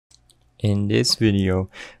In this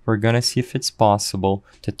video, we're gonna see if it's possible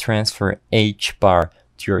to transfer HBAR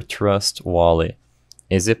to your Trust wallet.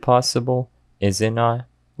 Is it possible? Is it not?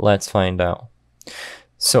 Let's find out.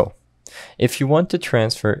 So, if you want to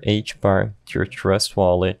transfer HBAR to your Trust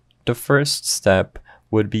wallet, the first step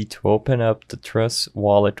would be to open up the Trust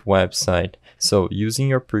wallet website. So, using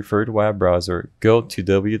your preferred web browser, go to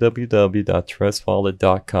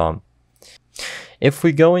www.trustwallet.com. If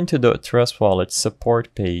we go into the Trust Wallet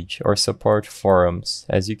support page or support forums,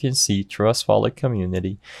 as you can see, Trust Wallet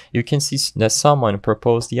community, you can see that someone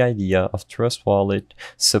proposed the idea of Trust Wallet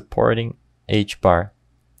supporting HBAR.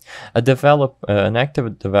 An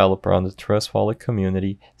active developer on the Trust Wallet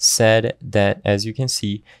community said that, as you can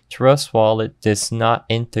see, Trust Wallet does not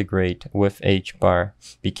integrate with HBAR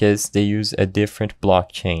because they use a different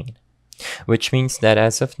blockchain. Which means that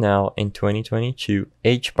as of now, in 2022,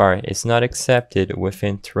 HBAR is not accepted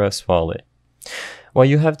within Trust Wallet. What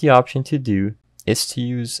you have the option to do is to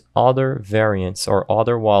use other variants or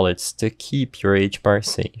other wallets to keep your HBAR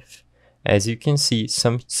safe. As you can see,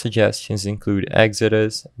 some suggestions include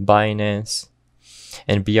Exodus, Binance,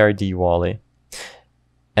 and BRD wallet.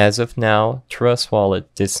 As of now, Trust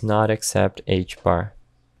Wallet does not accept HBAR.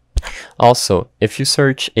 Also, if you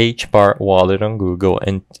search HBAR wallet on Google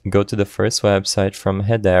and go to the first website from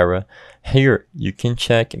Hedera, here you can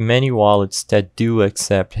check many wallets that do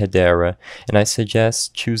accept Hedera, and I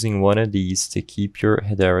suggest choosing one of these to keep your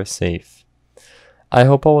Hedera safe. I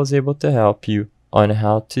hope I was able to help you on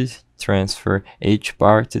how to transfer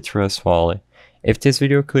HBAR to Trust Wallet. If this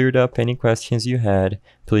video cleared up any questions you had,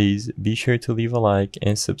 please be sure to leave a like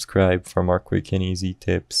and subscribe for more quick and easy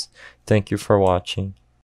tips. Thank you for watching.